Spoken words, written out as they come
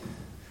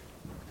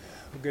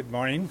Good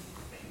morning.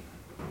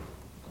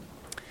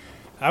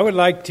 I would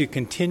like to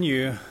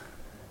continue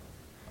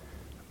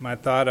my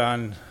thought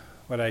on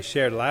what I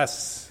shared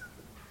last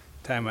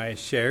time I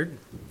shared.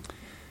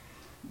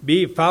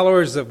 Be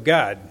followers of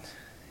God.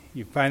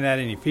 You find that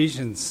in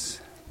Ephesians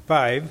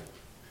 5.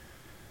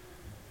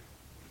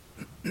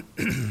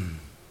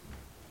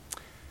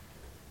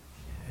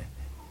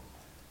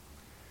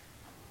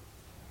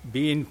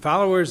 Being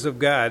followers of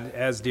God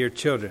as dear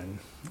children.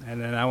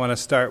 And then I want to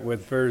start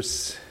with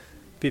verse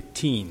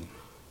 15.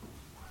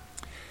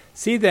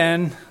 See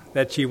then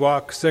that ye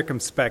walk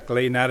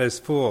circumspectly, not as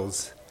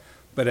fools,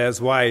 but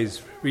as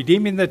wise,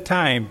 redeeming the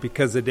time,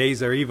 because the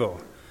days are evil.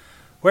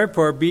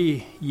 Wherefore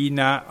be ye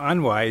not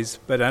unwise,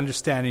 but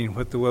understanding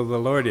what the will of the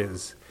Lord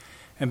is.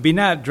 And be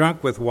not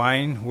drunk with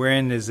wine,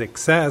 wherein is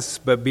excess,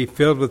 but be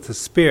filled with the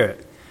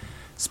Spirit,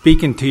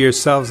 speaking to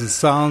yourselves in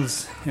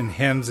psalms and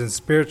hymns and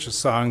spiritual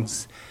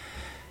songs,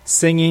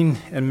 singing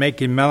and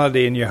making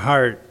melody in your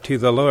heart to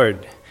the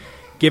Lord,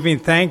 giving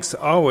thanks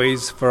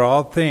always for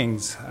all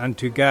things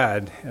unto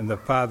God and the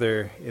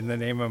Father in the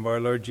name of our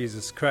Lord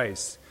Jesus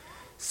Christ,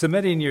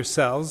 submitting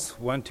yourselves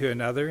one to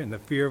another in the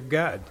fear of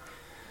God.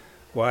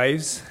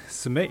 Wives,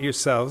 submit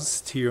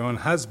yourselves to your own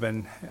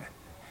husbands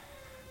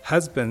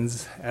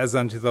as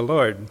unto the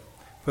Lord.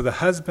 For the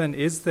husband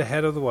is the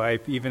head of the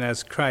wife, even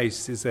as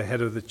Christ is the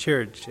head of the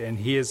church, and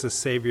he is the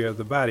Savior of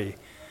the body.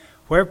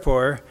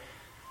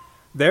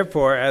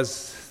 Therefore,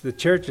 as the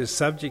church is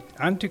subject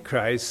unto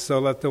Christ, so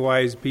let the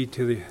wives be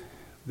to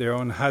their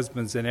own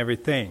husbands in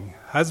everything.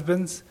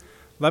 Husbands,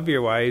 love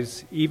your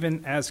wives,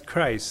 even as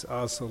Christ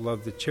also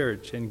loved the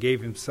church and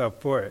gave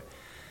himself for it,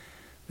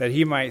 that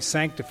he might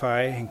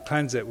sanctify and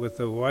cleanse it with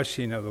the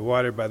washing of the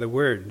water by the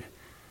word,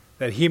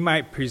 that he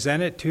might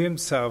present it to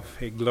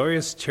himself a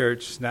glorious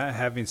church, not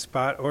having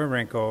spot or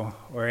wrinkle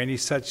or any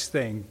such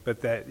thing, but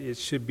that it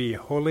should be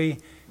holy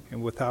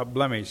and without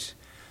blemish.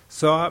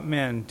 So ought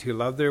men to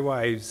love their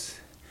wives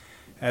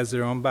as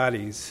their own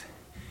bodies.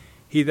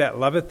 He that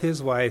loveth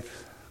his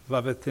wife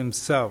loveth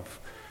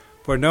himself.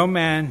 For no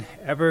man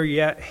ever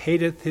yet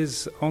hateth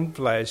his own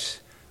flesh,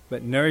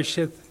 but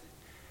nourisheth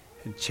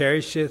and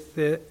cherisheth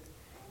it,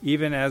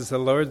 even as the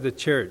Lord the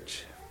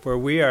church. For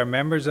we are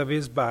members of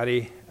his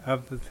body,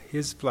 of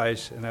his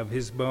flesh, and of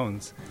his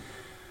bones.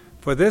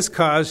 For this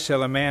cause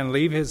shall a man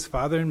leave his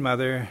father and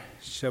mother,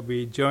 shall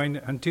be joined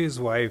unto his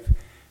wife,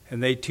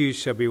 and they two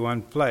shall be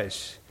one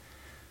flesh.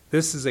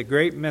 This is a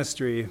great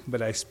mystery,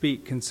 but I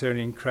speak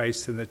concerning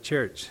Christ and the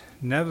church.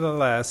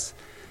 Nevertheless,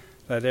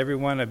 let every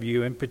one of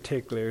you in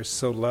particular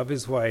so love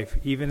his wife,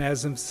 even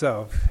as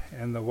himself,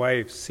 and the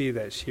wife see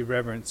that she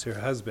reverence her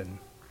husband.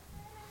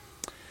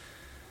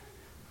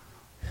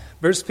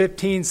 Verse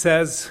 15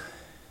 says,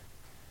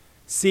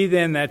 see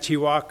then that ye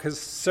walk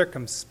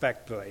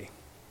circumspectly,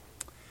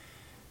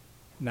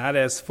 not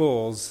as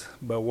fools,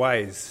 but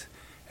wise.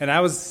 And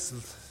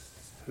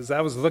as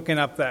I was looking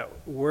up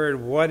that word,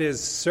 what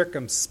does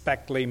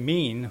circumspectly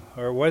mean,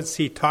 or what's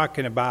he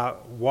talking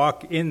about,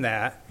 walk in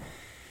that?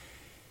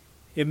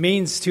 It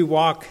means to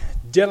walk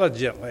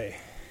diligently.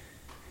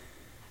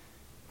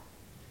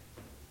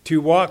 To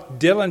walk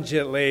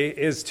diligently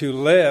is to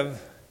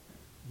live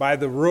by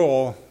the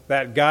rule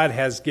that God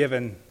has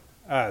given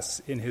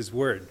us in his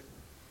word.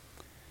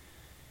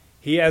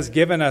 He has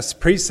given us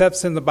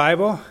precepts in the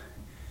Bible,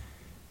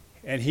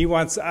 and he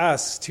wants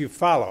us to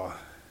follow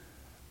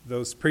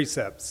those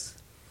precepts.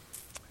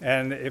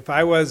 And if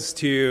I was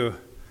to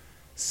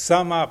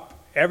sum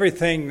up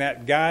everything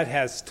that God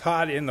has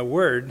taught in the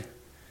Word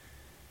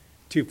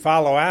to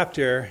follow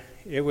after,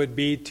 it would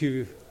be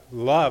to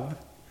love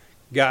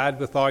God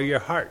with all your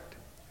heart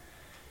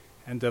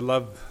and to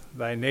love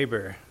thy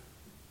neighbor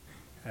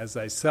as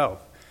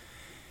thyself.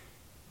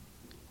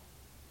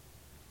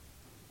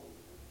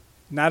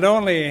 Not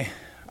only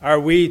are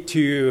we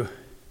to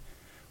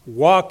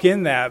walk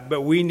in that,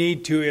 but we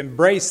need to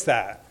embrace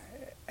that.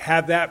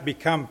 Have that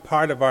become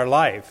part of our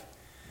life.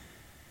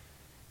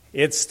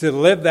 It's to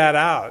live that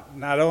out,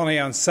 not only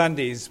on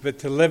Sundays, but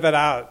to live it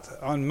out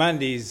on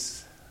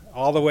Mondays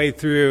all the way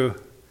through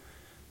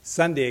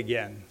Sunday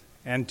again,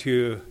 and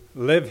to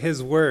live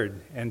his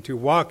word, and to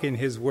walk in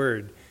his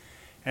word,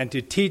 and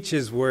to teach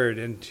his word,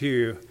 and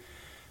to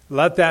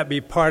let that be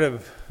part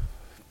of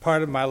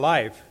my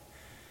life.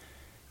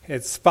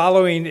 It's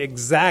following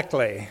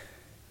exactly,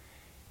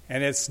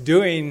 and it's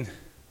doing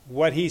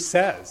what he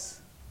says,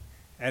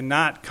 and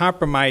not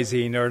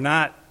compromising or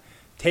not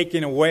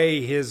taking away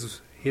his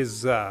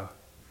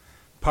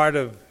part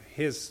of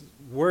his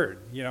word.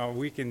 You know,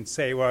 we can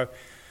say, well,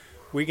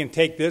 we can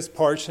take this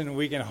portion,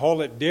 we can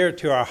hold it dear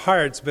to our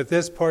hearts, but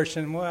this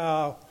portion,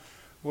 well,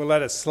 we'll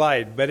let it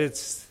slide. But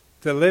it's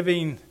the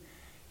living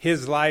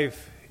his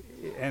life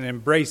and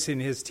embracing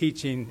his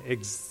teaching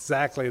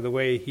exactly the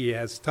way he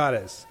has taught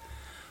us.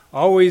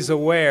 Always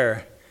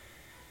aware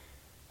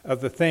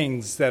of the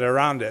things that are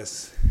around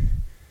us.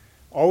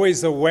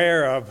 Always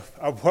aware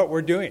of what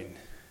we're doing.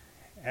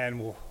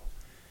 And,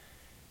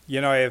 you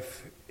know,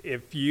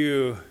 if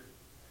you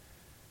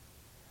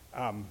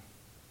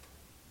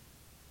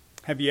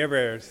have you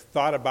ever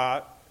thought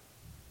about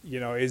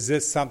is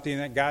this something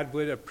that God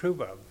would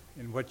approve of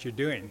in what you're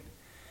doing?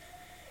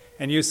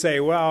 And you say,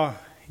 well,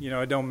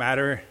 it don't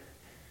matter.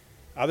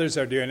 Others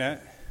are doing it.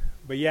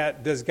 But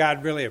yet, does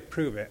God really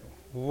approve it?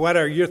 What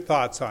are your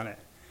thoughts on it?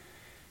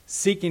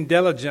 Seeking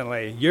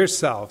diligently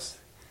yourselves.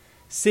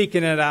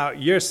 Seeking it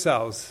out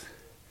yourselves.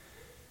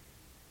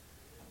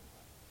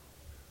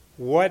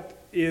 What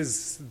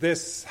is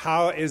this?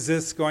 How is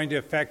this going to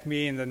affect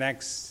me in the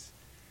next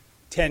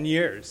 10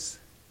 years?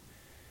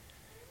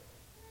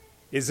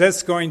 Is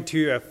this going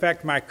to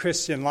affect my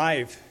Christian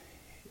life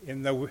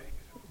in the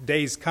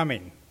days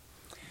coming?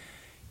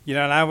 And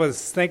I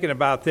was thinking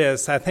about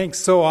this. I think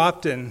so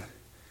often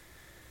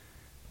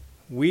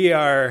we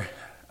are,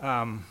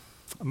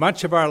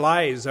 much of our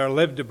lives are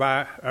lived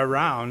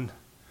around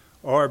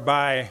or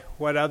by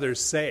what others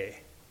say.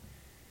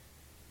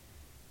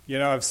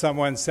 If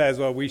someone says,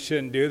 well, we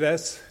shouldn't do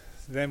this,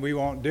 then we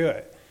won't do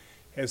it.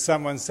 If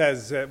someone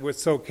says that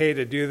it's okay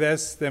to do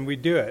this, then we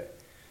do it.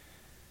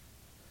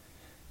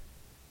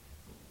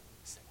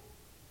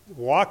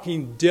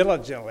 Walking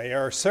diligently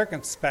or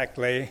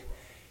circumspectly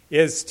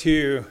is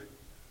to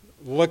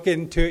look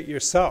into it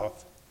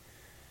yourself.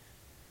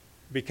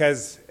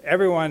 Because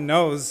everyone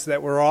knows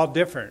that we're all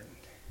different.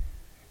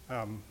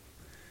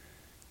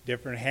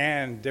 Different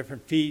hand,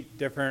 different feet,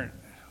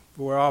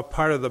 we're all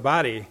part of the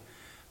body.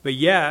 But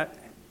yet,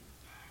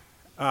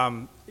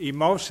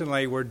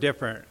 emotionally, we're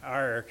different.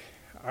 Our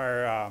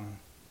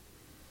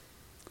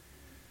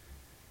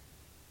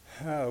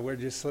word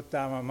just slipped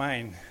out of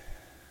my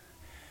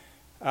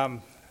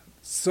mind.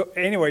 So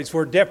anyways,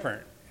 we're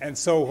different. And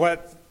so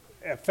what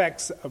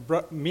affects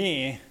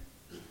me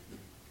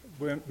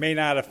may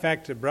not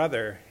affect a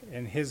brother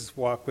in his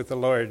walk with the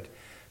Lord.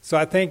 So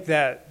I think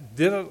that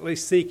diligently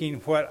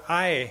seeking what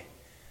I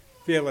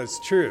feel is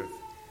truth.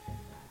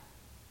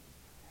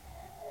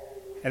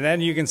 And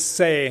then you can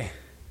say,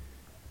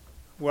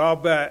 well,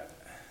 but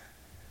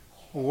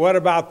what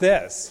about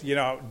this?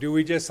 Do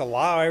we just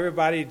allow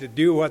everybody to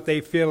do what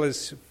they feel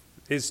is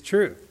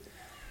truth?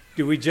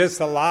 Do we just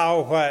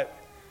allow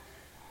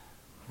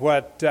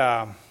what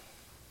I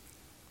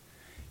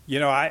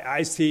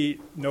see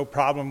no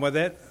problem with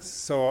it,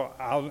 so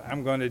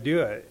I'm going to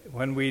do it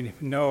when we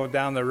know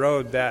down the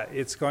road that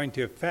it's going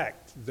to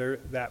affect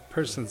that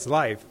person's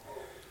life.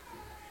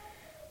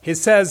 He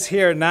says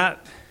here,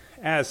 not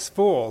as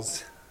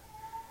fools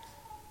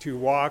to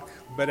walk,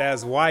 but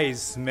as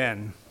wise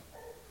men.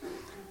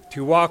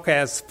 To walk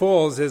as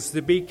fools is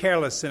to be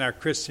careless in our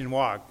Christian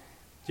walk,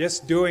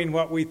 just doing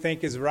what we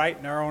think is right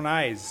in our own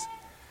eyes,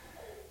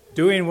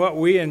 doing what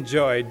we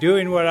enjoy,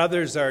 doing what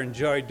others are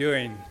enjoy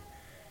doing.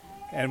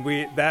 And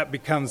that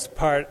becomes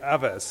part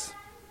of us.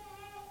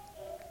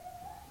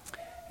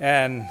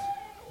 And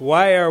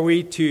why are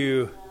we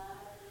to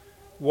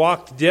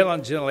walk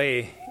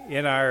diligently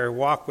in our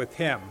walk with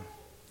Him?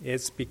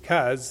 It's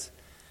because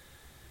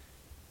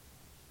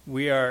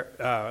we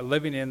are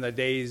living in the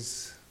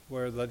days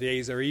where the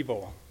days are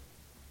evil.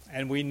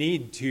 And we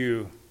need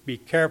to be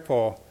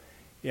careful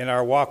in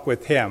our walk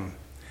with Him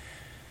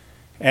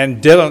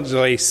and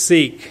diligently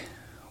seek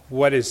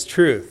what is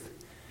truth.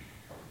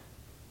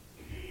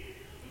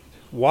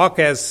 Walk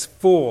as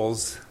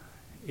fools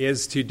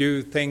is to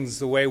do things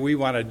the way we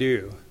want to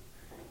do,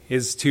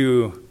 is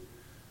to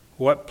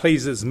what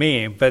pleases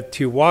me. But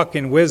to walk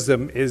in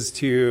wisdom is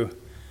to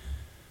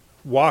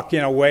walk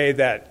in a way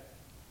that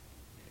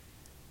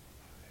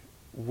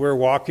we're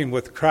walking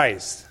with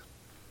Christ,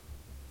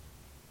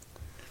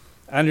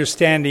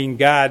 understanding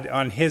God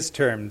on His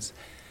terms.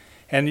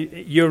 And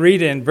you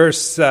read in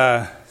verse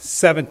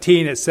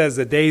 17, it says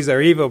the days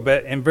are evil,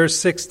 but in verse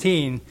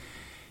 16,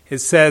 it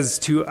says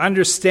to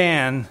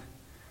understand,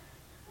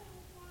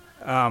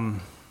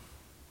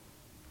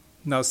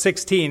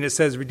 16, it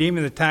says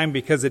redeeming the time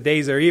because the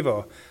days are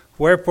evil.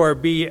 Wherefore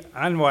be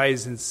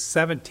unwise, in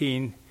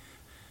 17,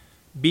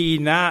 be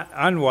not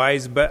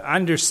unwise, but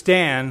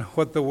understand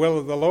what the will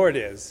of the Lord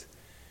is.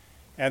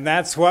 And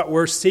that's what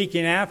we're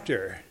seeking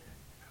after,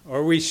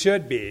 or we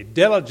should be,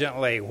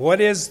 diligently. What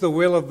is the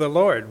will of the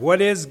Lord? What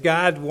is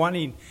God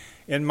wanting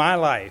in my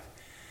life?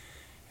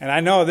 And I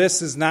know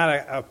this is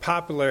not a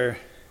popular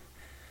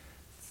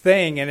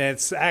thing, and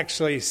it's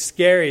actually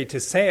scary to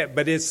say it,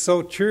 but it's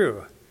so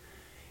true.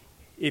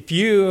 If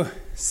you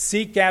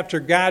seek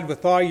after God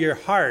with all your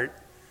heart,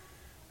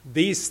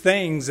 these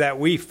things that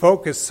we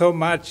focus so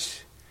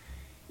much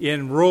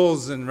in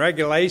rules and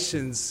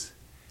regulations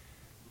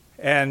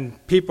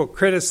and people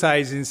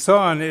criticizing and so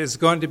on is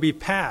going to be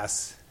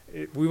passed.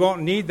 We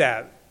won't need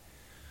that.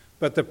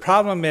 But the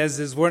problem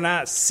is we're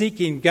not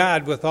seeking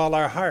God with all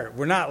our heart.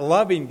 We're not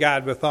loving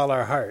God with all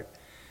our heart.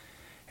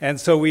 And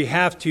so we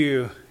have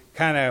to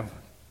kind of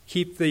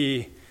keep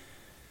the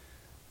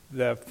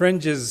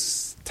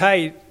fringes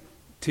tight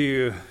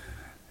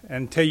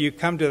until you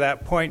come to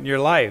that point in your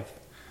life.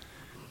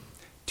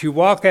 To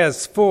walk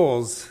as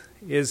fools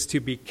is to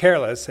be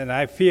careless, and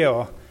I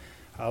feel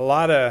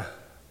if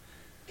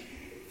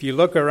you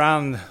look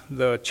around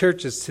the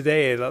churches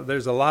today,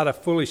 there's a lot of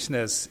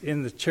foolishness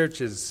in the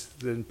churches,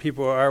 and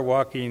people are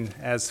walking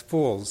as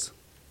fools.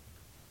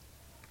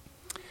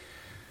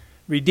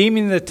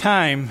 Redeeming the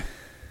time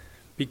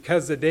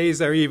because the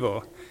days are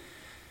evil.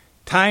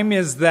 Time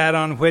is that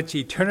on which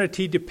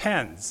eternity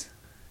depends.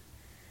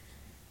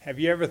 Have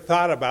you ever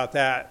thought about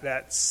that?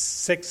 That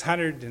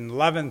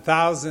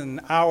 611,000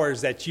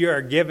 hours that you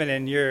are given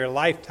in your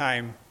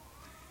lifetime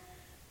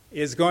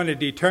is going to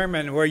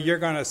determine where you're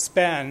going to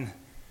spend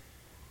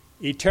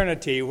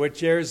eternity,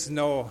 which there's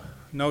no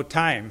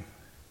time.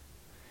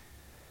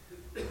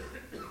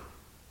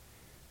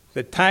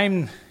 The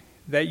time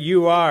that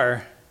you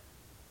are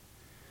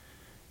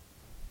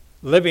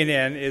living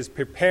in is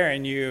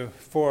preparing you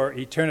for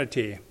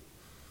eternity.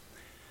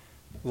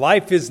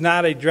 Life is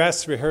not a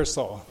dress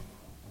rehearsal.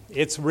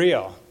 It's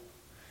real.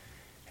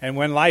 And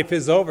when life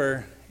is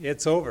over,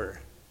 it's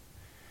over.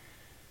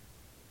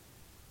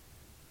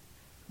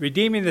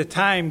 Redeeming the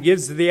time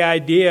gives the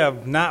idea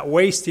of not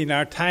wasting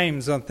our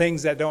times on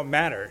things that don't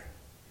matter.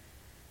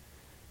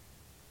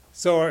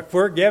 So if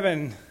we're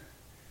given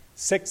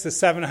 600,000 to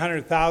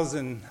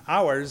 700,000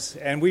 hours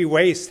and we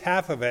waste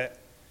half of it,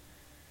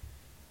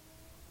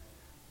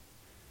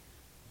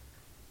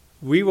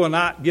 we will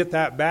not get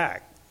that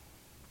back.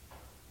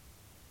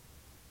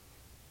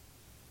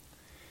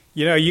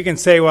 You know, you can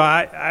say, well,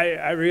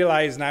 I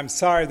realize and I'm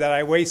sorry that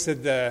I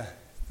wasted the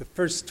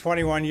first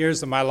 21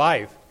 years of my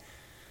life.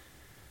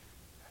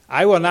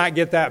 I will not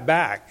get that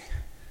back.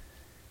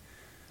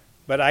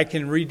 But I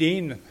can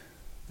redeem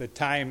the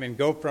time and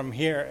go from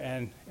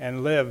here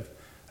and live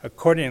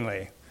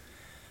accordingly.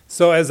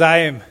 So as I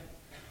am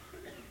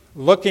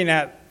looking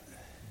at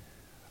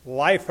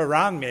life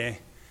around me,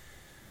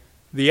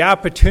 the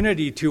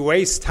opportunity to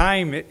waste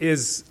time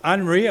is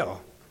unreal.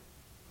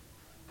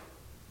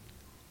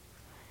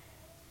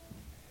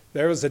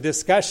 There was a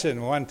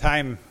discussion one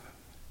time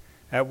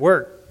at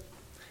work.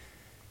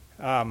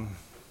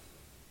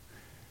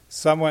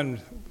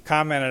 Someone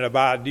commented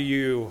about, do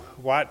you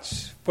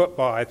watch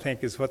football, I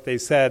think is what they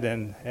said,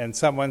 and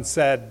someone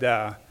said,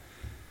 I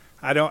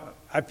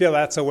feel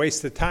that's a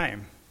waste of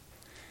time.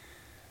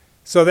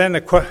 So then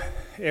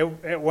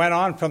it went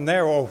on from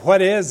there. Well,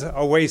 what is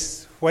a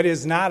waste? What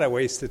is not a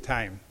waste of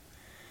time?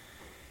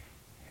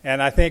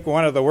 And I think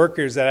one of the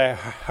workers that I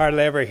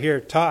hardly ever hear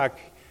talk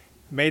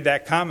made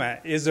that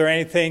comment. Is there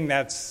anything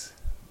that's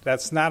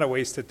not a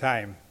waste of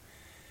time?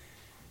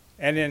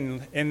 And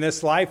in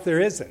this life, there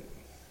isn't.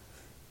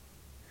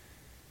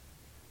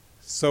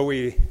 So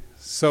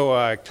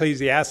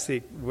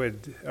Ecclesiastic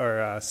would,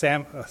 or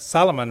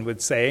Solomon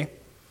would say,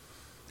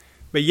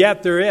 but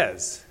yet there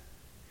is.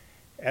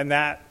 And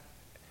that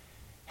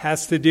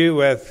has to do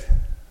with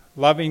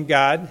loving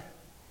God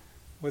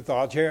with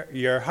all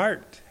your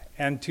heart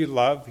and to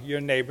love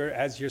your neighbor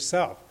as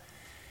yourself.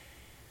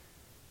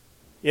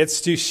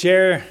 It's to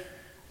share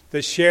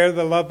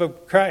the love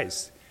of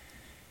Christ.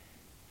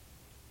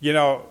 You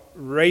know,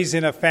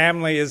 raising a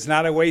family is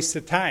not a waste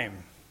of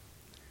time.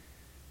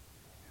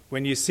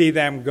 When you see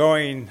them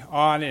going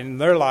on in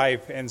their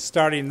life and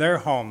starting their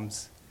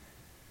homes,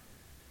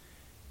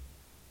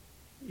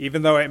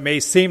 even though it may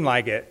seem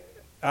like it,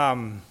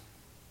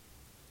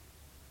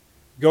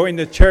 going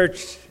to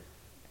church,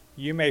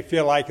 you may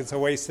feel like it's a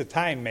waste of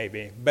time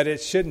maybe, but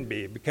it shouldn't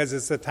be, because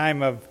it's a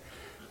time of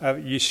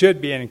you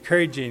should be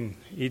encouraging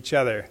each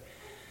other.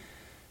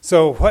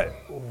 So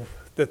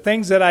the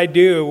things that I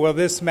do, will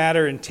this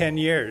matter in 10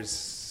 years?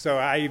 So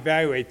I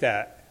evaluate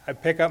that. I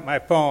pick up my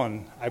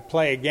phone, I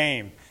play a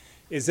game.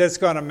 Is this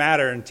going to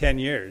matter in 10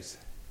 years?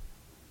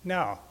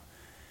 No.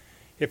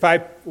 If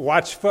I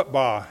watch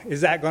football,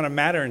 is that going to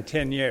matter in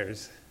 10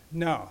 years?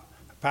 No.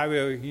 I probably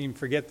will even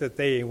forget that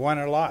they won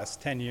or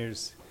lost 10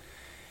 years.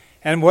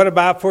 And what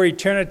about for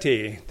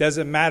eternity? Does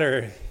it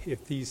matter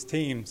if these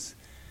teams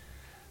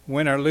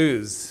win or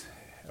lose,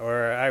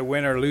 or I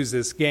win or lose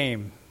this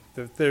game?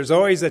 There's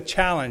always a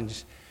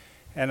challenge,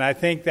 and I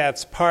think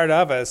that's part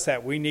of us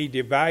that we need to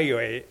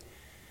evaluate,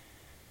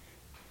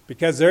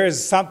 because there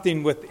is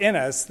something within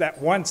us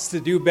that wants to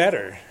do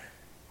better.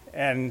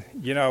 And,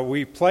 you know,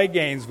 we play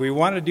games, we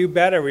want to do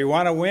better, we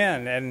want to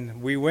win,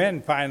 and we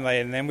win finally,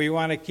 and then we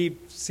want to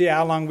see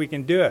how long we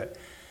can do it.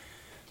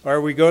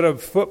 Or we go to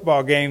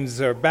football games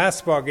or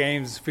basketball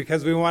games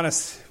because we want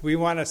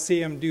to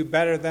see them do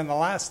better than the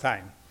last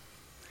time.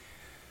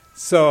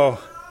 So,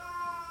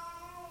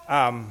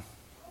 am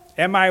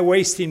I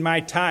wasting my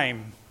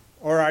time,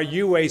 or are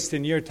you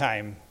wasting your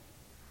time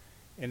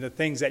in the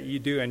things that you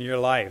do in your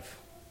life?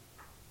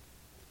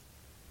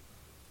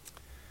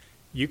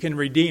 You can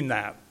redeem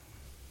that.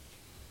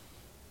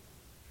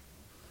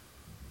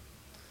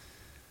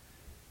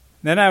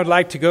 Then I would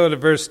like to go to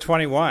verse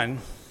 21.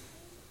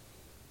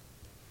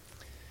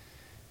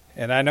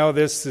 And I know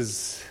this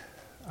is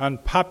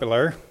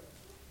unpopular,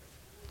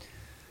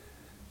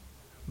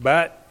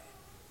 but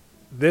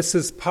this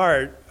is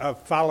part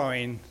of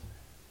following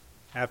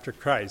after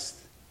Christ.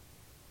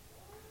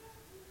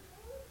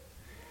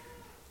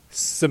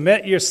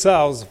 Submit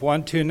yourselves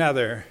one to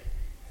another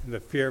in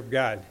the fear of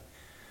God.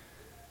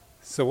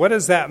 So what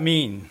does that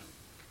mean?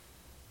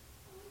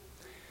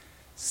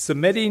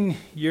 Submitting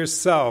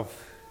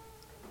yourself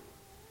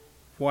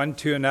one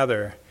to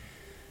another.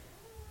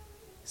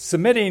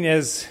 Submitting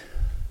is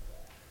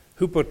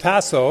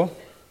hupotasso,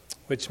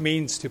 which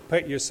means to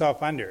put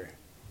yourself under.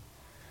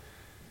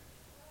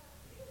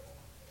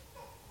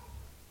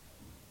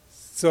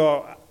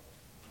 So,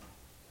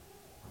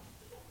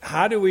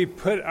 how do we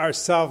put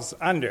ourselves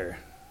under?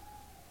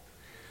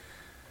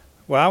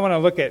 Well, I want to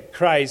look at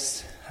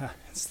Christ.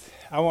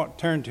 I won't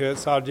turn to it,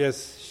 so I'll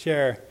just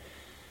share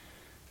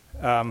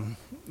a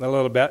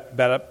little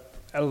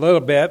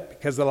bit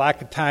because of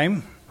lack of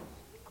time.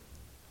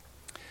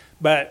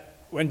 But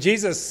when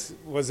Jesus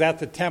was at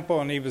the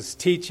temple and he was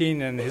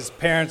teaching, and his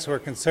parents were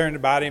concerned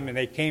about him, and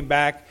they came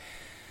back,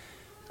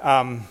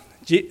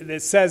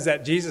 it says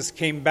that Jesus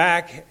came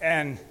back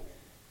and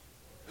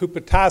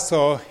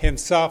hupotasso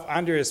himself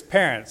under his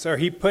parents, or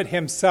he put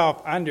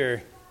himself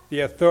under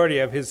the authority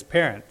of his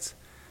parents.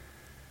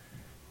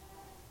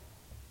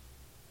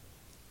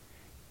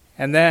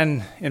 And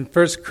then in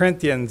 1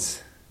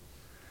 Corinthians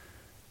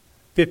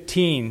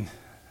 15,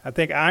 I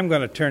think I'm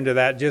going to turn to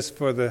that just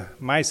for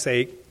my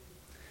sake.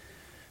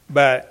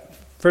 But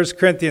 1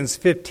 Corinthians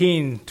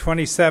 15,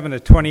 27 to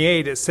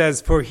 28, it says,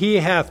 "For he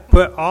hath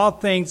put all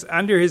things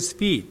under his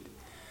feet.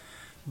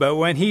 But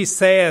when he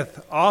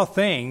saith all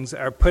things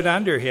are put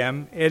under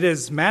him, it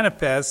is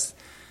manifest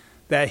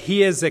that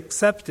he is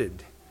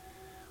accepted,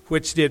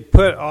 which did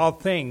put all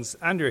things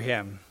under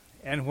him.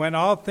 And when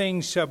all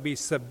things shall be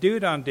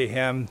subdued unto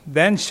him,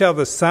 then shall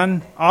the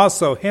Son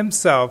also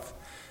himself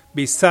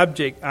be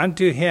subject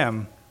unto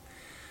him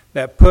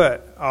that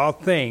put all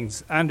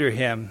things under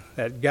him,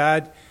 that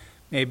God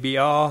may be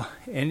all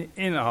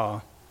in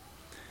all."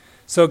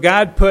 So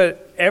God put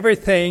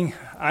everything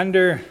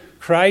under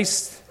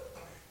Christ's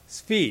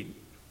feet.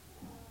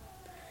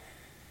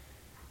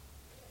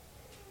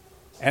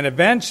 And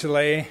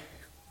eventually,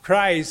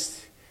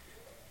 Christ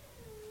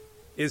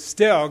is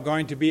still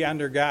going to be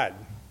under God.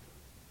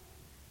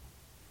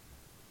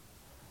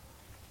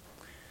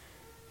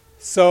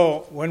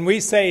 So when we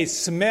say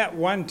submit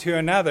one to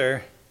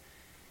another,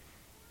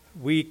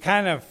 we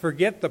kind of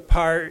forget the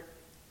part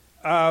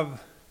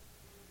of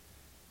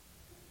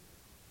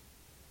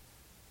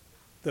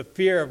the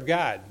fear of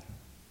God.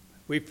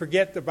 We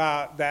forget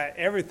about that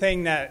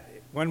everything that,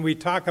 when we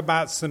talk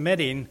about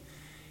submitting,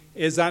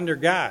 is under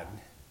God.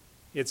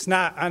 It's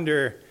not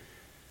under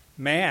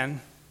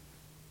man,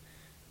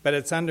 but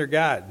it's under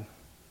God.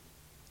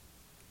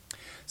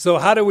 So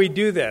how do we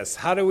do this?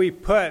 How do we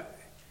put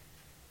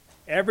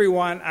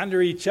everyone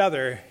under each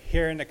other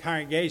here in the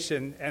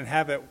congregation and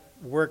have it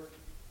work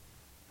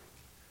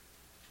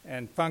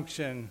and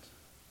function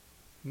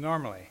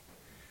normally?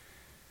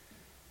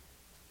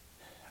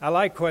 I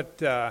like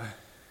what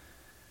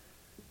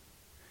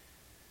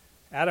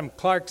Adam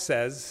Clark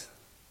says.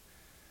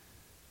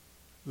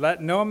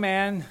 "Let no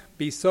man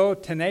be so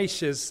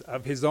tenacious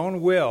of his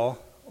own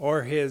will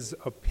or his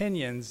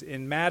opinions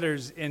in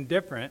matters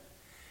indifferent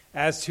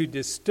as to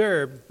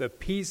disturb the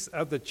peace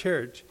of the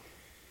church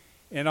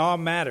in all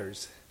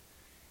matters.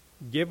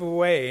 Give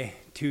way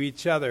to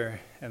each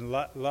other and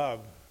let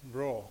love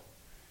rule."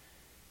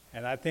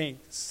 And I think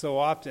so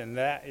often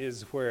that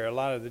is where a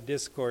lot of the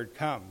discord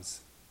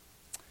comes.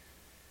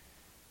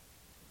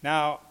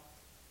 Now,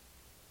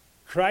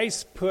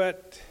 Christ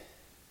put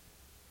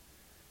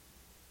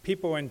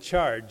people in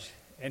charge,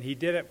 and he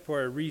did it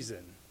for a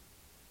reason.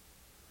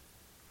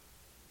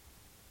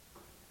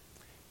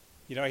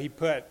 You know, he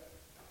put,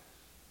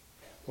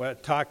 well,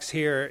 it talks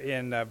here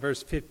in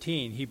verse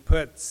 15, he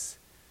puts,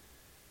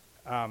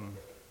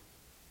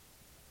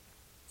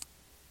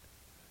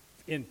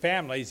 in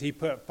families, he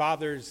put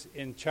fathers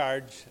in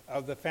charge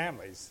of the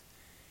families.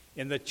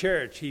 In the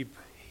church, he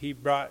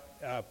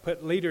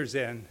put leaders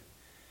in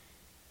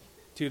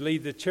to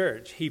lead the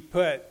church. He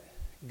put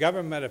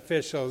government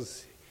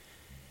officials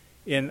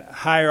in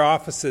higher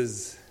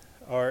offices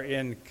or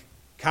in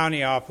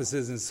county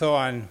offices and so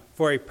on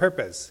for a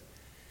purpose.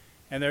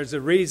 And there's a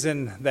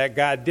reason that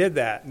God did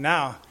that.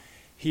 Now,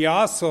 he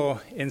also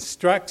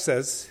instructs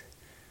us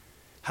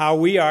how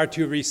we are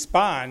to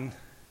respond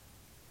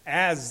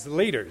as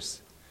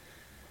leaders.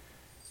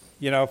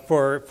 You know,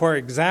 for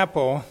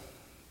example,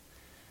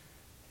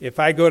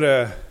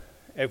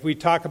 if we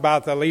talk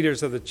about the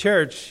leaders of the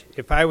church,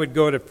 if I would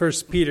go to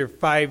 1 Peter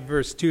 5,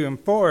 verse 2 and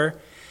 4,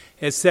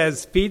 it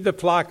says, "Feed the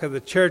flock of the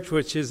church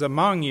which is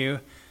among you,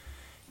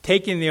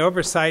 taking the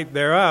oversight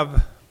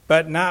thereof,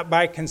 but not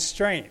by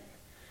constraint."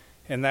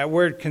 And that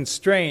word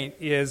constraint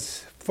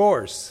is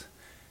force.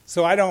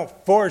 So I don't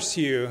force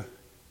you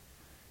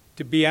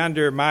to be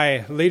under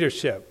my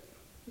leadership.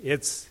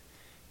 It's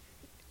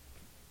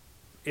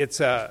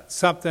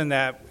something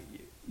that,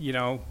 you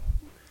know,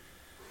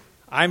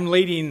 I'm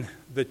leading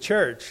the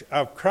church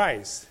of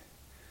Christ.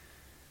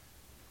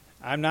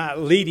 I'm not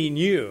leading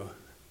you,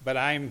 but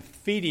I'm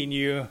feeding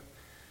you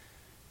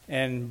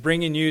and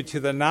bringing you to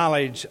the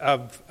knowledge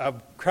of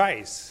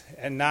Christ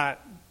and not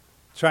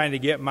trying to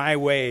get my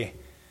way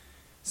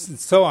and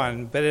so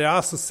on. But it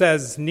also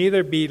says,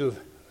 neither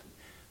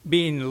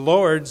being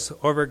lords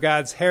over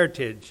God's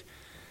heritage.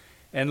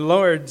 And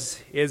lords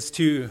is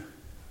to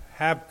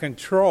have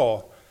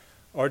control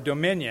or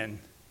dominion.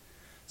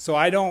 So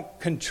I don't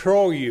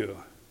control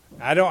you.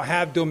 I don't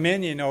have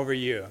dominion over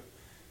you.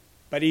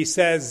 But he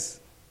says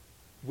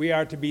we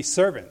are to be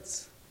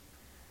servants.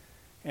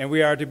 And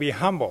we are to be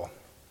humble.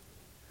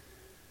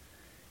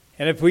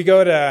 And if we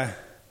go to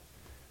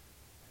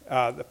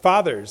the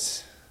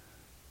fathers,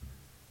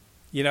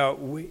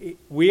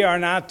 we are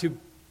not to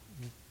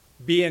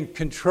be in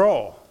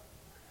control.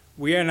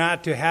 We are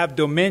not to have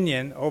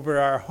dominion over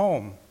our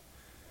home.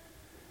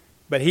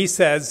 But he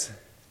says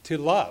to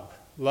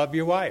love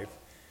your wife,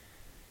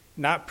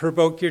 not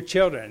provoke your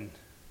children,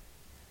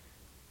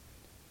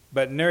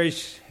 but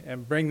nourish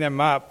and bring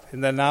them up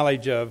in the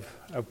knowledge of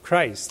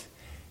Christ.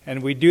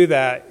 And we do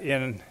that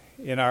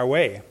in our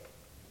way.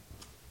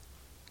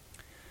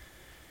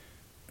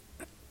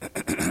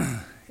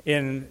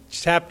 In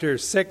chapter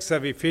 6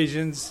 of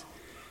Ephesians,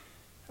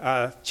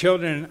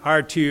 children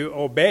are to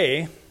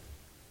obey.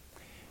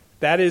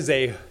 That is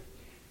a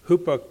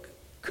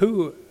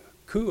hupakuo,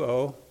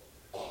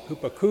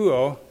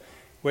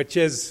 which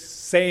is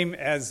same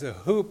as a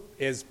hoop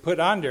is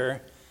put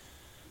under,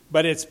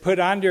 but it's put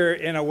under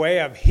in a way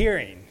of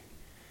hearing.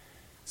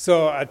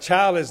 So a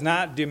child is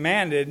not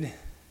demanded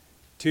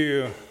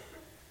to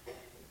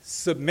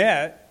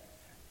submit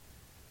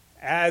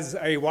as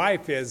a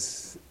wife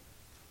is,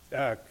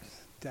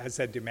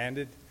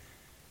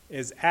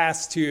 is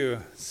asked to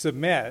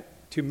submit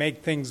to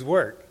make things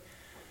work.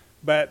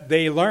 But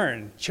they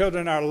learn.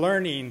 Children are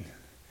learning.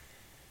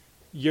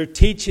 You're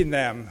teaching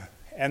them,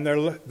 and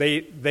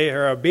they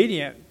are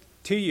obedient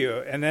to you.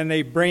 And then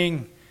they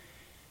bring,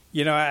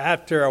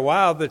 after a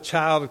while, the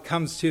child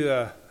comes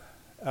to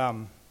a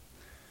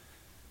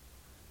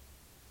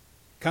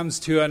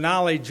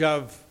knowledge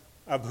of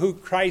who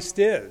Christ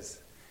is.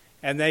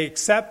 And they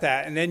accept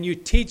that. And then you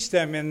teach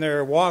them in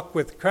their walk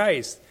with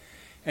Christ.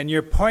 And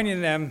you're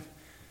pointing them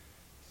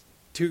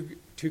to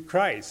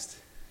Christ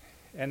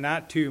and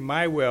not to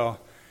my will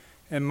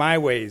and my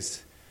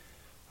ways.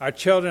 Our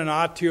children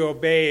ought to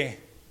obey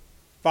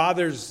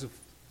Father's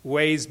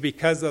ways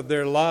because of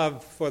their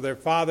love for their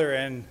Father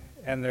and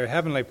their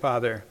Heavenly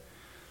Father.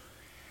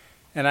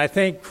 And I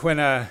think when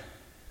a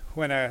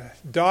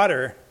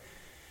daughter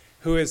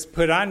who is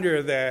put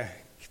under the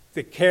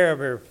care of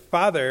her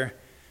father,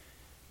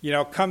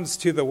 comes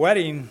to the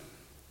wedding,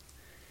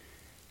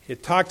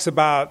 it talks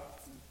about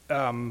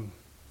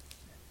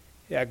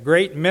a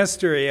great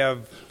mystery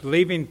of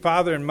leaving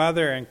father and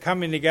mother and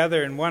coming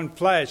together in one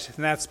flesh. And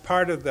that's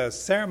part of the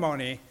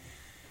ceremony,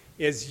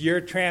 is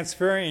you're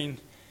transferring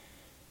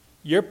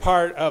your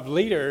part of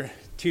leader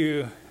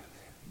to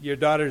your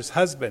daughter's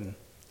husband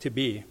to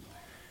be.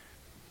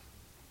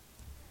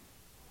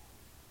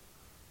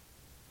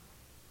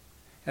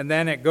 And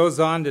then it goes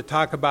on to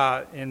talk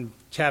about in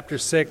chapter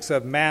 6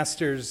 of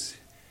masters,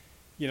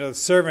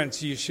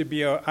 servants, you should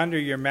be under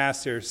your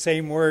master.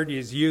 Same word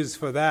is used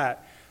for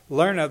that.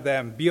 Learn of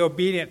them, be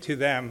obedient to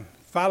them,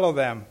 follow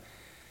them.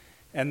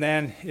 And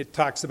then it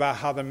talks about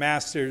how the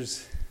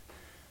masters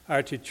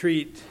are to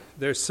treat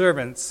their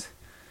servants,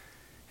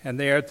 and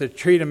they are to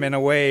treat them in a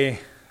way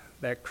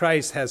that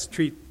Christ has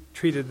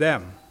treated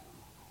them.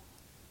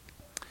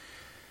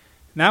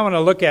 Now I want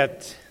to look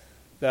at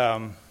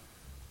the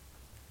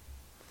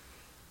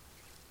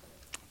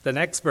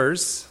next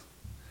verse.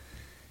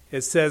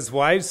 It says,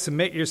 "Wives,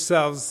 submit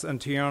yourselves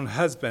unto your own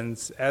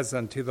husbands as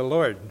unto the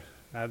Lord."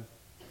 Now,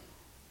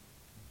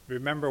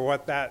 remember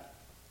what that,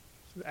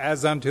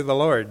 as unto the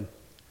Lord.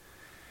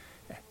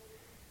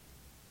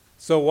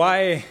 So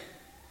why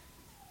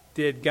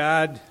did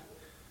God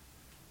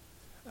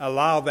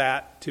allow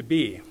that to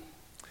be?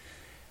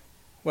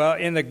 Well,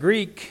 in the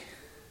Greek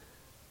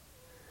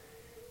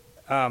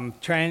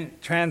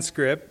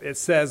transcript, it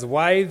says,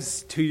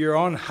 "Wives, to your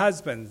own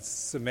husbands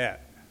submit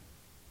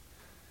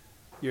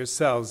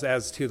yourselves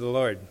as to the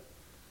Lord."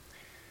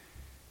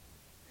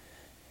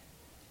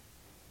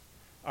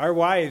 Our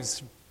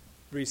wives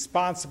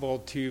responsible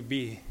to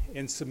be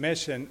in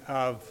submission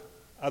of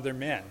other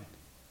men.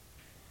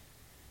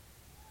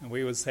 And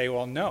we would say,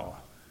 well, no.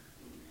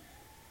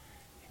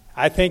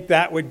 I think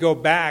that would go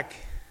back,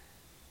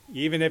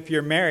 even if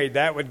you're married,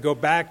 that would go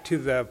back to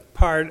the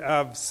part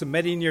of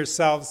submitting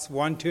yourselves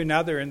one to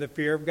another in the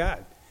fear of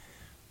God.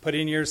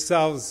 Putting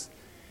yourselves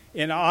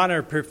in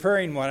honor,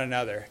 preferring one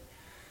another.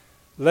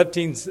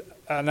 Lifting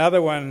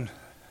another one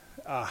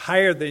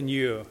higher than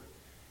you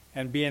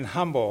and being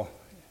humble.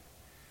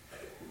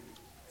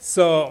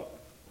 So,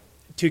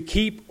 to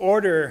keep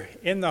order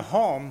in the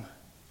home,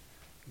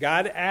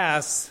 God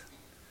asks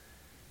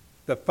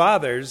the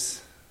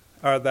fathers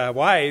or the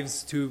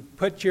wives to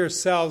put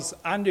yourselves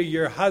under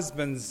your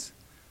husband's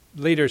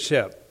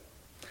leadership.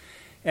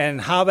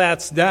 And how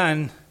that's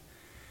done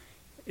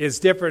is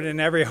different in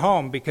every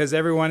home because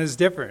everyone is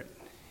different.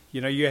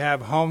 You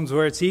have homes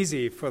where it's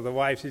easy for the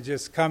wife to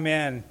just come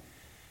in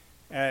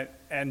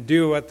and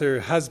do what their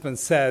husband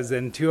says.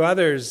 And to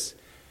others,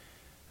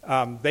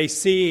 they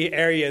see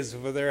areas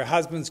where their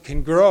husbands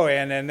can grow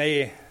in and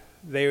they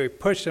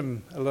push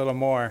them a little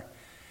more.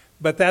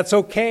 But that's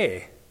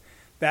okay.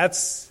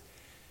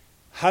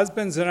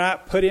 Husbands are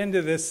not put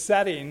into this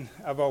setting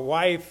of a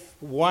wife,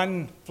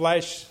 one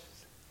flesh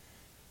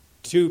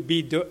to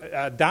be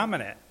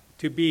dominant,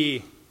 to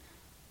be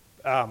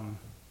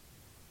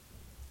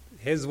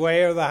his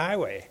way or the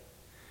highway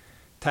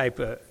type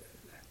of.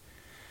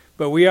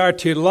 But we are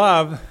to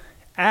love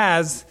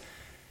as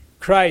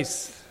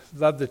Christ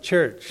loved the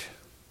church.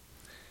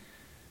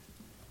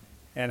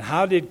 And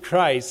how did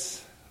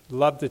Christ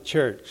love the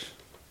church?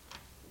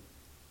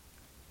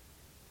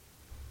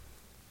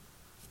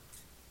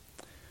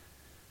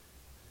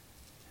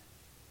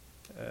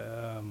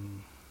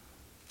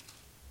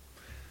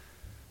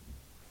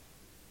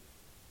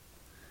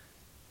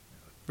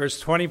 Verse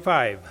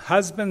 25,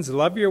 husbands,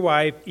 love your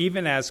wife,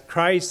 even as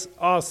Christ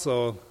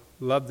also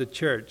loved the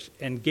church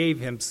and gave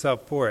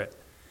himself for it.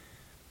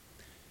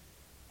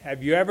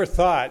 Have you ever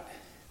thought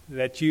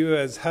that you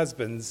as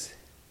husbands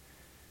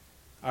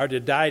are to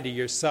die to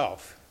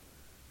yourself?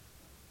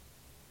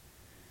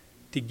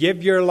 To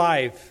give your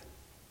life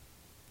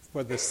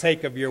for the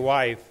sake of your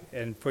wife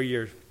and for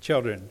your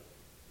children.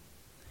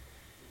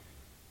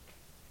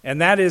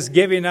 And that is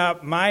giving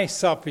up my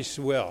selfish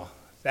will.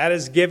 That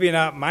is giving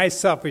up my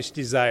selfish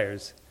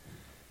desires.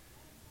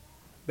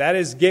 That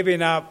is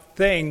giving up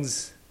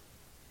things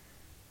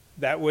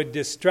that would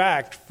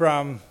distract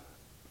from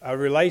a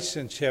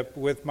relationship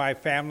with my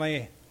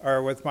family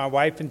or with my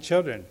wife and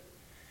children.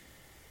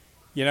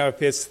 You know,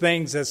 if it's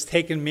things that's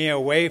taken me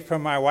away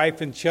from my wife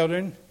and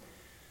children,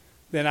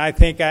 then I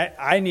think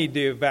I need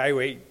to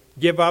evaluate,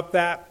 give up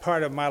that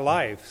part of my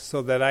life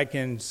so that I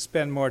can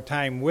spend more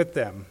time with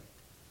them.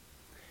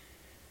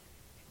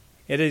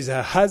 It is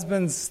a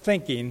husband's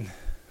thinking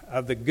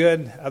of the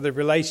good of the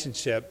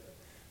relationship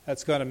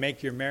that's going to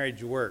make your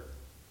marriage work.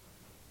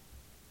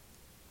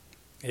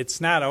 It's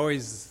not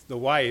always the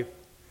wife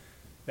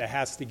that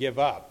has to give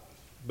up,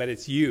 but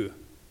it's you.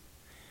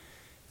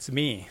 It's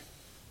me.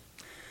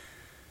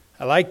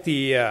 I like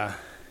the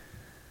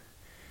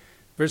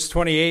verse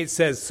 28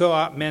 says, so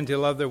ought men to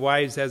love their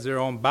wives as their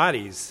own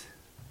bodies.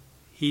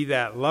 He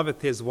that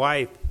loveth his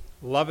wife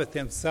loveth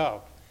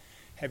himself.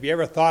 Have you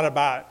ever thought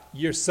about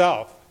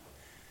yourself?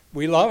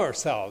 We love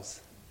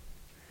ourselves.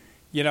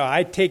 You know,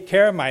 I take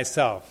care of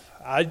myself.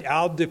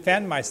 I'll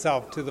defend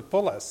myself to the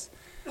fullest.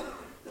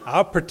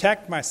 I'll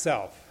protect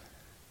myself.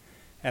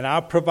 And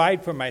I'll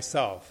provide for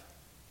myself.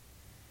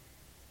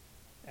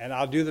 And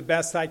I'll do the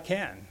best I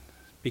can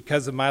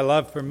because of my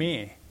love for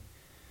me.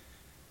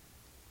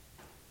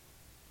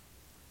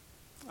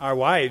 Our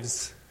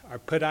wives are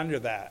put under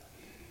that.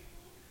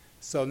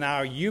 So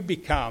now you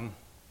become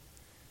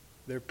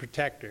their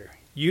protector.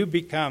 You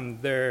become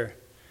their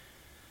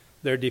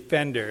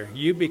defender.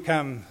 You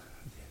become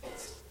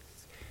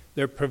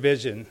their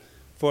provision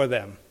for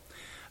them.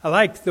 I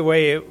like the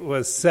way it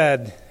was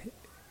said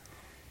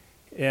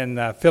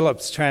in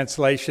Phillips'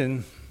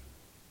 translation.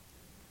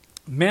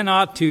 Men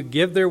ought to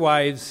give their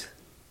wives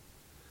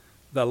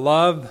the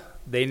love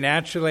they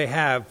naturally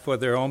have for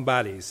their own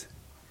bodies.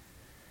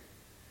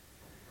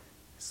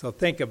 So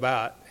think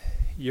about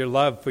your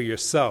love for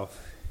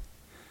yourself.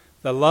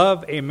 The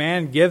love a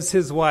man gives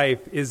his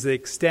wife is the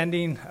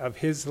extending of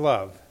his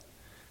love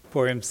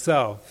for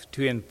himself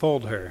to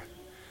enfold her.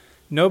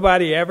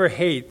 Nobody ever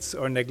hates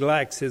or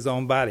neglects his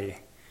own body.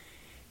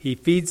 He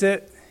feeds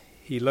it,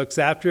 he looks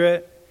after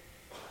it,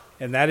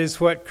 and that is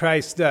what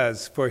Christ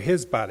does for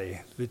his body,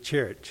 the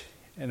church.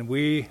 And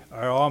we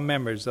are all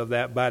members of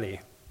that body.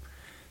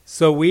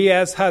 So we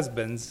as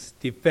husbands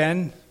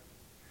defend,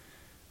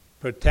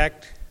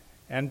 protect,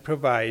 and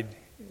provide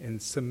in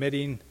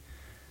submitting.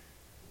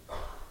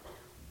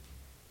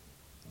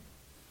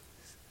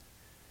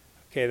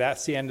 Okay,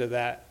 that's the end of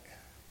that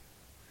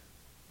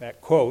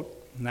quote.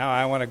 Now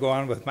I want to go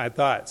on with my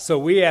thoughts. So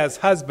we as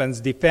husbands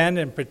defend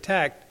and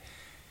protect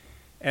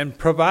and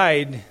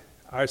provide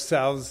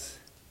ourselves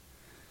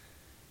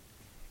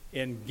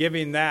in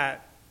giving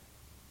that,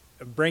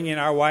 bringing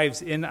our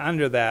wives in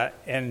under that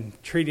and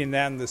treating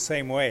them the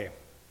same way.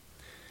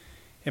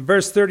 In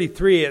verse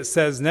 33 it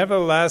says,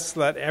 nevertheless,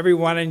 let every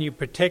one in you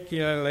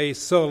particularly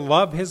so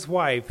love his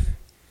wife,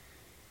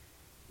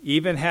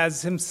 even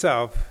as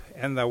himself,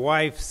 and the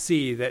wife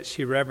see that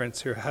she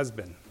reverence her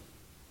husband.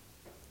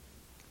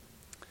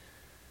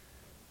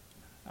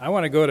 I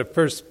want to go to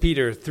 1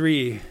 Peter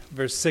 3,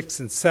 verse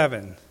 6 and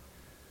 7.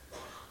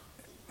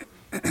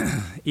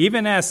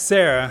 Even as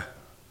Sarah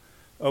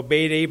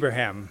obeyed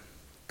Abraham,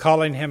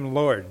 calling him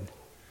Lord,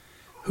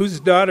 whose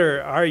daughter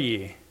are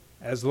ye,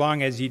 as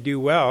long as ye do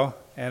well,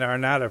 and are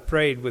not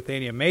afraid with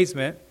any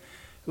amazement?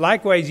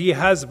 Likewise, ye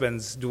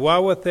husbands,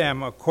 dwell with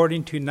them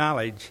according to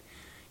knowledge,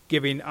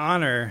 giving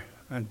honor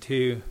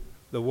unto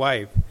the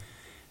wife,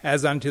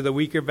 as unto the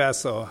weaker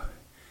vessel,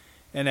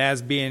 and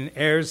as being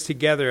heirs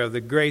together of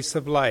the grace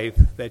of life,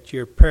 that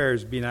your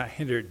prayers be not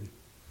hindered.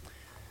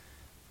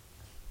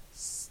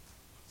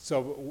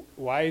 So,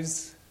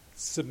 wives,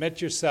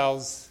 submit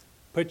yourselves,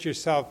 put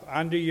yourself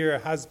under your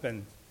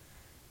husband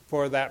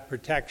for that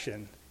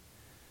protection.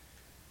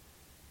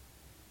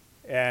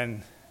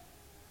 And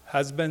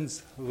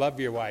husbands, love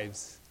your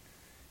wives.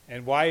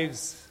 And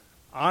wives,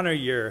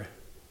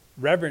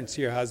 reverence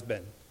your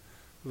husband.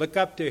 Look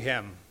up to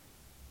him.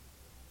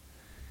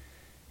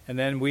 And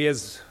then we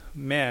as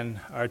men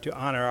are to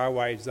honor our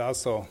wives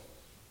also,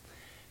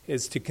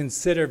 is to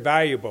consider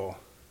valuable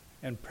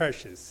and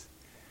precious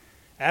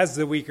as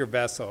the weaker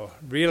vessel,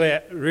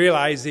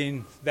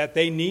 realizing that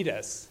they need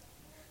us.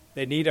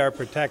 They need our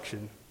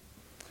protection.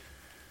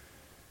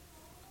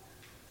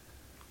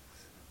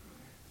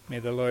 May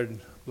the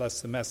Lord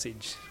bless the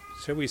message.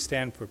 Shall we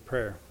stand for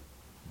prayer?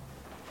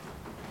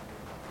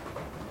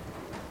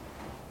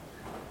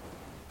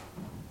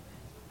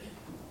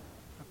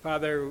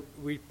 Father,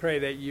 we pray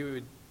that you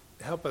would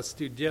help us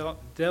to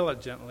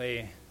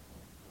diligently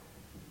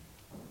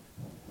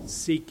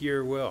seek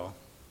your will,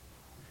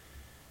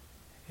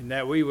 and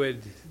that we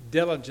would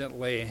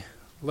diligently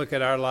look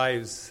at our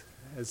lives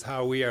as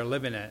how we are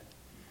living it,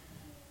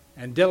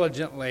 and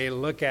diligently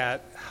look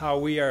at how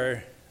we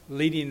are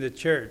leading the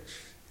church,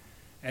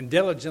 and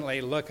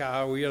diligently look at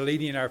how we are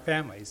leading our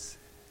families,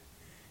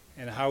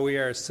 and how we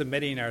are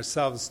submitting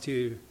ourselves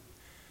to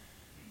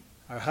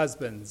our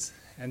husbands,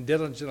 and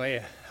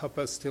diligently help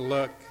us to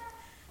look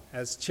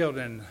as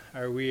children,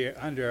 are we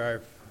under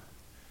our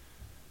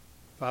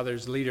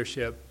Father's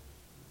leadership.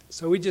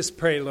 So we just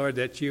pray, Lord,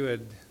 that you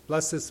would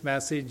bless this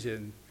message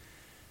and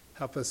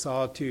help us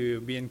all to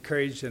be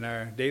encouraged in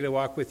our daily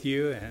walk with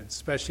you, and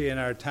especially in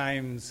our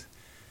times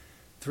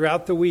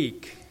throughout the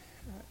week.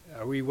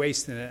 Are we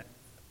wasting it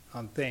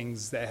on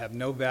things that have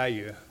no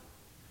value?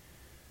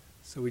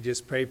 So we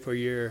just pray for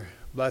your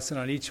blessing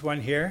on each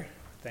one here.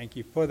 Thank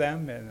you for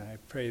them, and I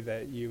pray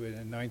that you would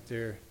anoint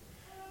their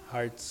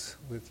hearts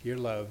with your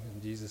love.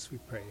 In Jesus we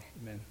pray.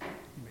 Amen.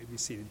 You may be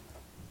seated.